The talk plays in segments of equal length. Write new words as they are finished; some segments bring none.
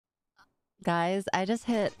Guys, I just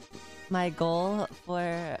hit my goal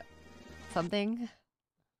for something.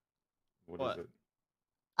 What is it?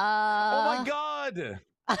 Oh my god!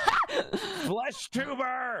 Flesh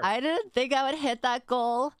tuber! I didn't think I would hit that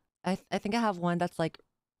goal. I think I have one that's like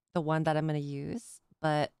the one that I'm gonna use,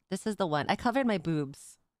 but this is the one. I covered my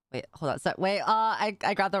boobs. Wait, hold on. So, wait, I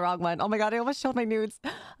grabbed the wrong one. Oh my god, I almost showed my nudes.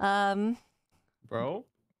 Bro?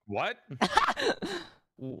 What?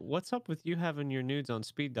 What's up with you having your nudes on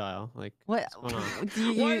speed dial? Like, What? what's going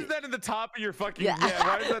on? Why is that at the top of your fucking... Yeah. Yeah,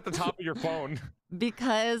 why is that at the top of your phone?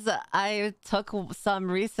 Because I took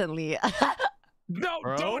some recently. No,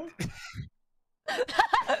 Bro? don't!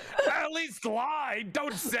 At least lie!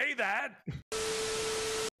 Don't say that!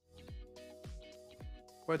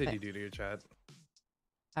 What did you do to your chat?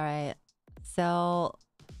 All right. So,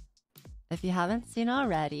 if you haven't seen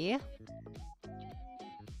already,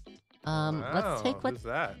 let's take what... Who's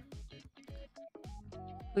that?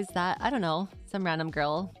 Who's that? I don't know. Some random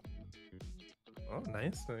girl. Oh,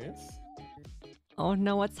 nice, nice. Oh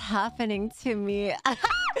no, what's happening to me?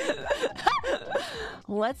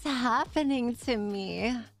 What's happening to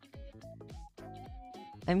me?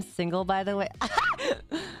 I'm single, by the way.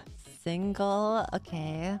 Single?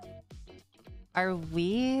 Okay. Are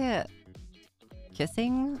we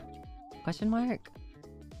kissing? Question mark?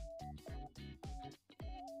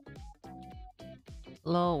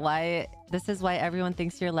 Lol, why? This is why everyone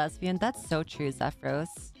thinks you're lesbian? That's so true,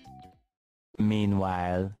 Zephyros.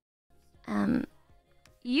 Meanwhile.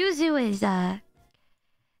 Yuzu is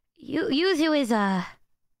Yuzu is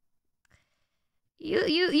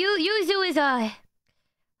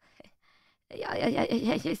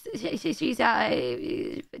she's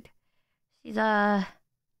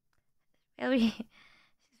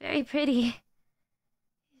very pretty.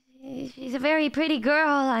 She's a very pretty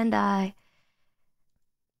girl, and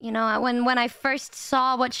you know, when I first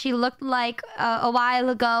saw what she looked like a while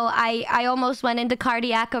ago, I almost went into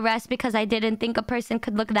cardiac arrest because I didn't think a person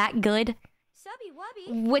could look that good. Subby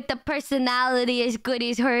wubby. With the personality as good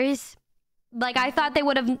as hers. Like, I thought they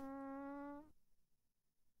would have...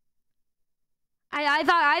 I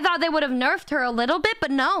thought they would have nerfed her a little bit,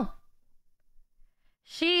 but no.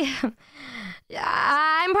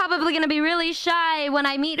 I'm probably gonna be really shy when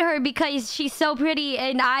I meet her because she's so pretty,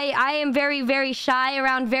 and I am very, very shy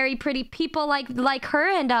around very pretty people like her.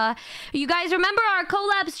 And you guys remember our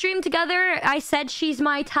collab stream together? I said she's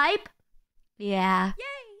my type. Yeah.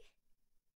 Yay!